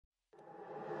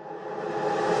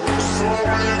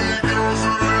many girls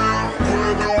in here,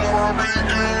 where do I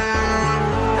begin?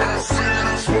 I see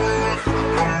this one,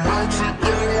 I'm about to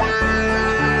go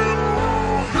in.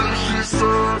 Then she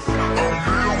said, I'm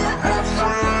here with my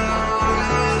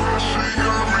friends. She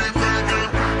got me thinking,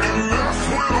 and that's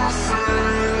when I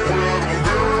said, where them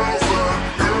girls at,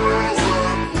 girls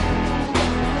at?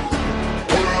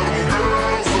 Where them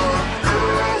girls at,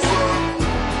 girls at?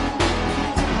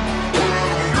 Where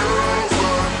them girls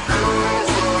at,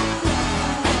 girls at?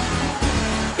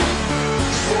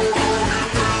 So don't get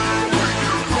mad, we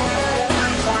can all be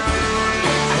friends.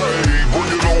 Hey,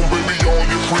 bring it on, baby, all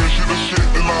your friends, she the shit,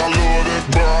 and I love that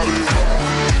body.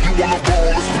 You wanna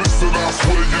ball, it's listen, I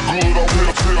swear you're good, I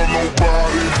won't tell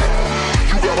nobody.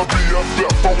 You gotta be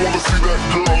BFF, I wanna see that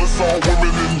girl, it's all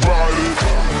women invited.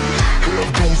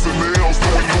 Hairdos and nails,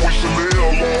 doing Louis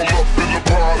Chanel, all up in the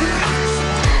party.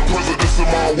 Presidents in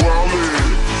my wallet,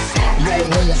 no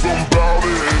rules, I'm bout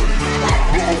it.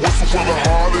 Blow the whistle for the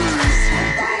hotties.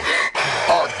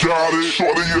 I got it,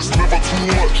 shorty, it's never too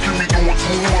much, keep me doing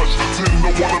too much. 10 to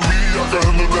 1 of me, I can handle that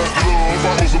love.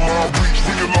 Bottles in my reach,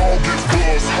 we can all get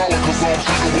buzzed. Holla, cause I'm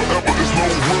free whatever, there's no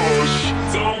rush.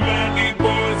 So many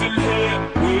boys in here,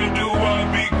 where do I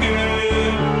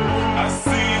begin? I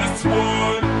see this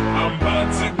one, I'm about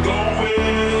to go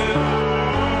in.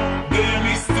 Then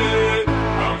he said,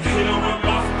 I'm here with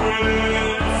my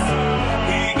friends.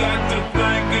 He got to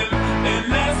thinking, and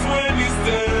that's when he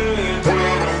said,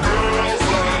 Where them girls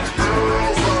at,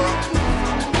 girls at?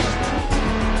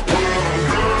 Where them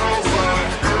girls at,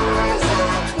 girls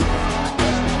at?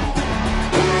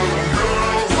 Where them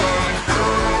girls at,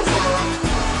 girls at?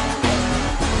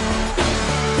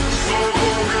 So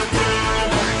don't get mad,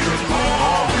 we can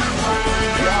all be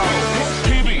friends.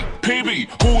 PB,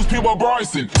 who's People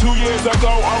Bryson? 2 years ago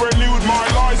I renewed my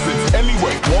license.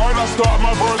 Anyway, why'd I start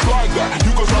my verse like that?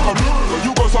 You go suck on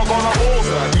you go suck on a horse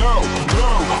that. No,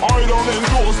 I don't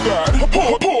endorse that.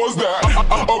 Pause that,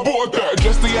 abort that.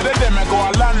 Just the other day I go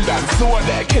to London, saw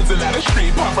that kids in the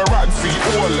street, paparazzi,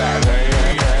 all that.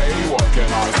 Hey, what can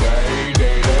I say?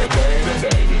 Day.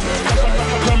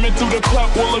 Coming through the club,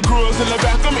 all the girls in the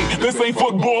back of me. This ain't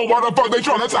football, why the fuck they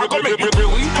tryna tackle me?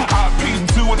 Billy, I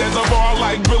peeped to it as a bar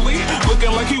like Billy,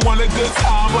 looking like he want a good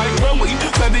time like Willie.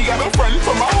 Said he got a friend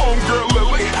from my homegirl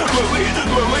Lily.